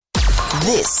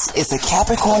This is the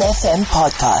Capricorn FM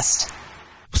podcast.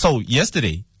 So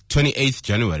yesterday, 28th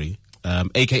January,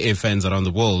 AKA fans around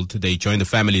the world, they joined the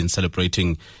family in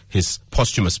celebrating his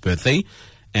posthumous birthday.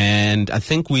 And I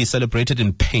think we celebrated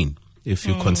in pain, if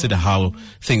you consider how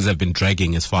things have been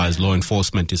dragging as far as law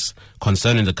enforcement is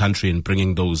concerned in the country and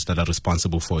bringing those that are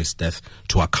responsible for his death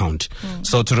to account.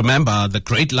 So to remember the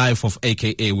great life of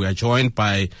AKA, we are joined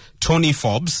by Tony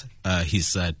Forbes,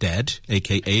 his dad,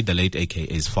 AKA, the late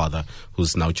AKA's father,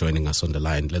 who's now joining us on the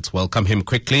line. Let's welcome him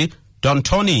quickly. Don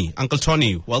Tony, Uncle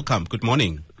Tony, welcome. Good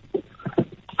morning.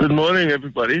 Good morning,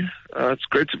 everybody. It's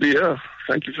great to be here.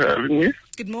 Thank you for having me.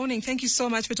 Good morning. Thank you so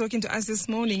much for talking to us this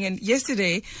morning. And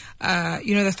yesterday,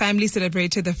 the family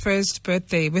celebrated the first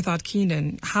birthday without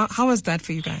Kiernan. How was that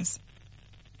for you guys?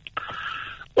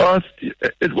 Well,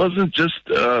 it wasn't just,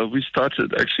 we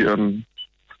started actually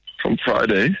from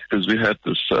Friday because we had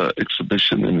this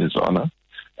exhibition in his honor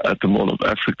at the Mall of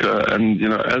Africa. And,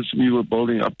 as we were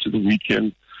building up to the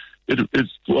weekend, it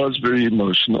was very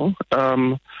emotional.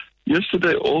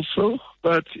 Yesterday also,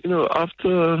 but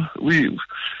after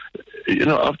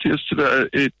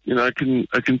yesterday, I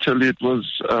can tell you it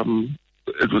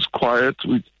was quiet.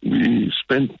 We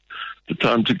spent the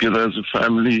time together as a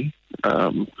family.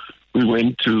 We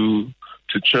went to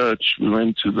church. We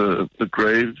went to the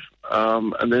grave,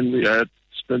 and then we had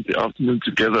spent the afternoon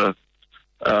together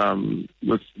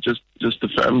with just the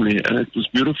family, and it was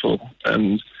beautiful.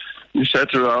 And we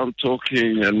sat around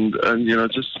talking and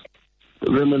just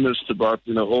reminisced about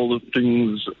all the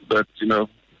things that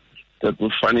that were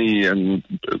funny and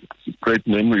great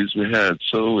memories we had.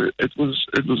 So it was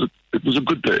a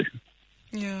good day.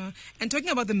 Yeah, and talking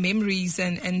about the memories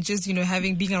and just being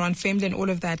around family and all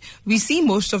of that, we see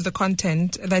most of the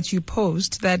content that you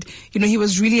post that he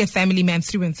was really a family man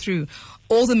through and through.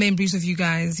 All the memories of you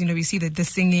guys, we see the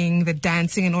singing, the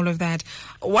dancing, and all of that.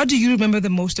 What do you remember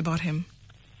the most about him?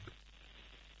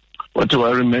 What do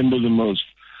I remember the most?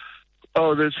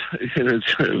 Oh, it's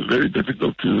very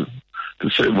difficult to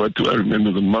say what do I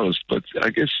remember the most. But I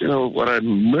guess, what I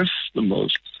miss the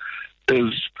most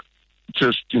is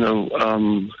just,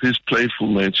 his playful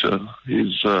nature.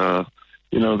 His,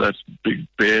 that big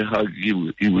bear hug he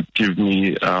would give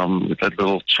me with that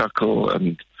little chuckle,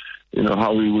 and,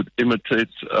 how he would imitate,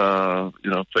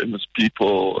 famous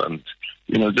people and,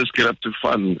 just get up to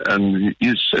fun. And he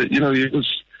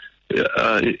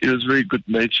was very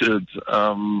good-natured,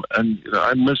 and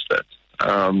I miss that.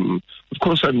 Of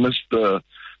course, I miss the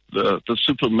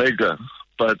super mega,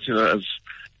 but as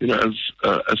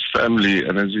family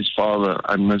and as his father,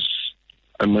 I miss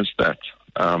that.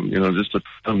 Just the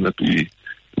time that we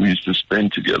used to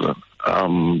spend together.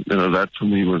 That for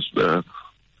me was what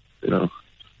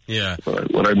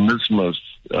I miss most.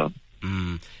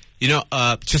 Yeah.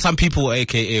 To some people,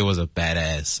 AKA was a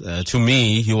badass. To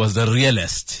me, he was the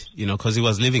realist, because he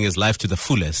was living his life to the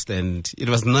fullest, and it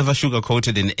was never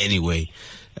sugar-coated in any way.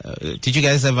 Did you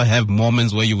guys ever have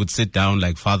moments where you would sit down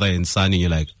like father and son, and you're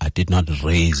like, I did not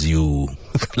raise you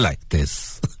like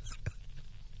this?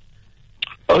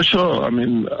 Oh, sure. I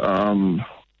mean,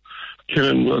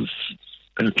 Kiernan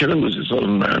was his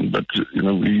own man, but,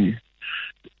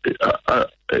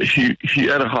 he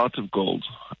had a heart of gold.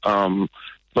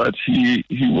 But he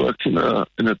worked in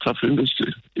a tough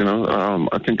industry.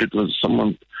 I think it was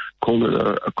someone called it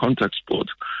a contact sport.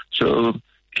 So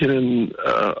Kiernan,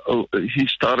 he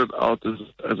started out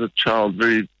as a child,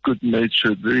 very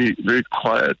good-natured, very very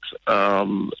quiet.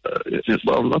 Well,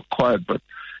 not quiet, but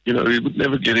he would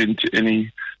never get into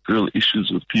any real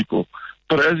issues with people.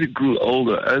 But as he grew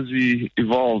older, as he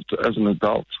evolved as an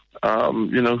adult,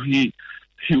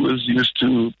 he was used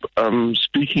to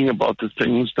speaking about the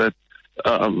things that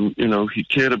he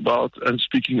cared about and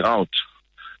speaking out.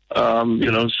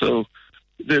 So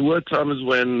there were times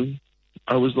when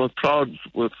I was not proud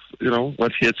with,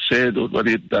 what he had said or what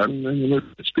he had done, and,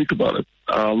 speak about it.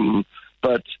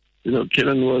 But,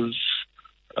 Kiernan was,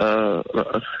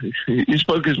 he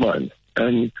spoke his mind,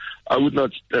 and I would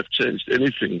not have changed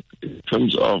anything in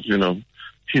terms of,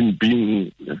 him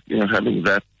being, having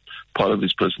that part of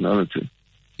his personality.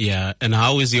 Yeah, and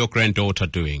how is your granddaughter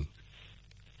doing?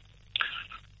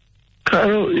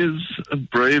 Carol is a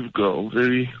brave girl,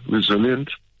 very resilient.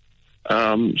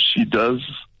 She does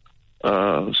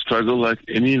struggle like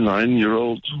any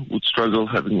 9-year-old would struggle,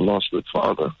 having lost their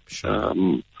father. Sure.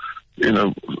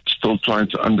 Still trying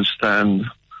to understand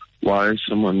why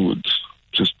someone would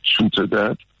just shoot her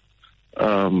dad,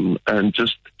 and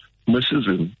just misses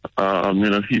him.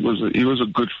 He was a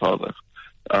good father.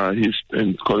 He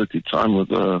spent quality time with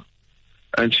her,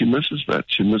 and she misses that.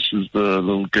 She misses the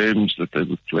little games that they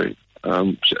would play.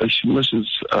 She misses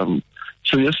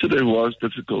So yesterday was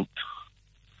difficult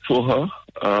for her,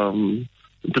 in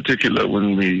particular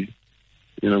when we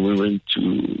went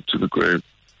to the grave.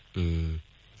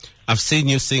 I've seen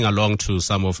you sing along to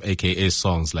some of AKA's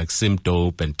songs like Sim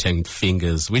Dope and 10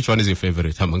 Fingers. Which one is your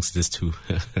favorite amongst these two?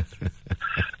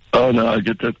 Oh, no, I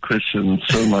get that question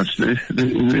so much. There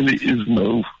really is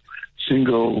no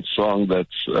single song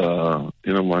that's,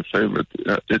 my favorite.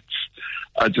 I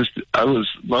was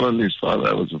not only his father,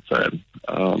 I was a fan.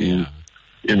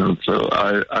 So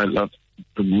I love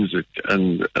the music.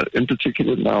 And in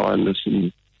particular now I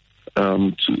listen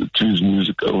to his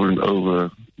music over and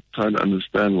over, trying to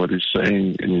understand what he's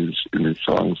saying in his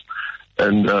songs,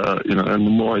 and and the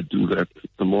more I do that,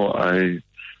 the more I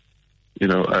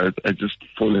just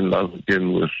fall in love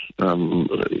again with the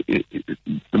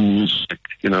music,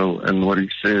 and what he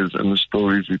says and the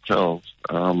stories he tells.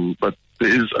 But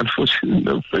there is unfortunately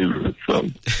no favorite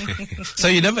song. So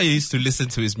you never used to listen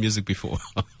to his music before?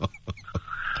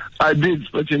 I did,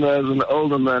 but as an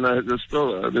older man, there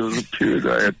was a period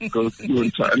I had to go through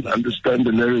and try and understand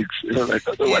the lyrics. I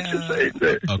don't know what you're saying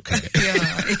there. Okay.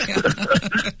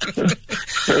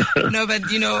 No, but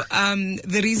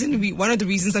one of the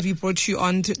reasons that we brought you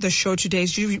on to the show today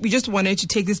is we just wanted to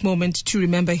take this moment to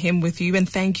remember him with you and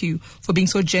thank you for being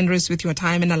so generous with your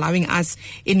time and allowing us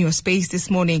in your space this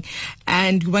morning.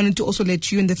 And we wanted to also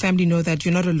let you and the family know that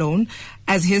you're not alone.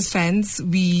 As his fans,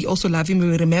 we also love him,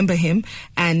 we remember him,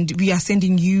 and we are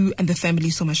sending you and the family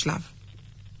so much love.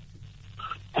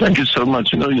 Thank you so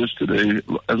much. Yesterday,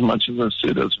 as much as I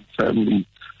said, as a family,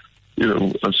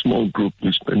 a small group,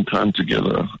 we spent time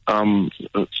together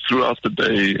throughout the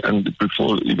day and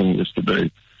before even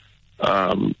yesterday.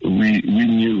 We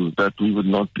knew that we would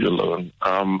not be alone.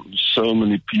 So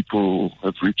many people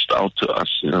have reached out to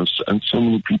us, and so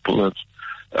many people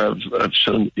have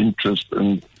shown interest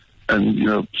and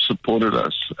supported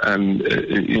us, and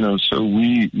so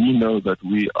we know that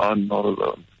we are not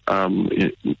alone.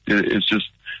 It's just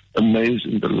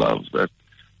amazing the love that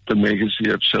the Legacy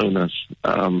have shown us,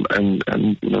 and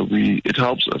it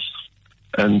helps us.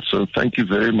 And so thank you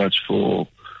very much for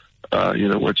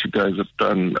what you guys have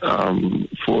done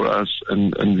for us,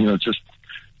 and just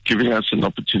giving us an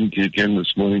opportunity again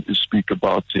this morning to speak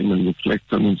about him and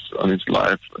reflect on his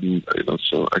life, and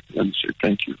so I can only say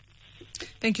thank you.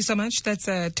 Thank you so much. That's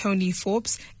Tony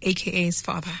Forbes, aka his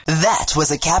father. That was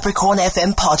a Capricorn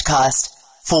FM podcast.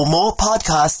 For more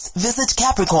podcasts, visit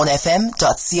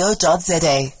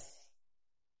capricornfm.co.za.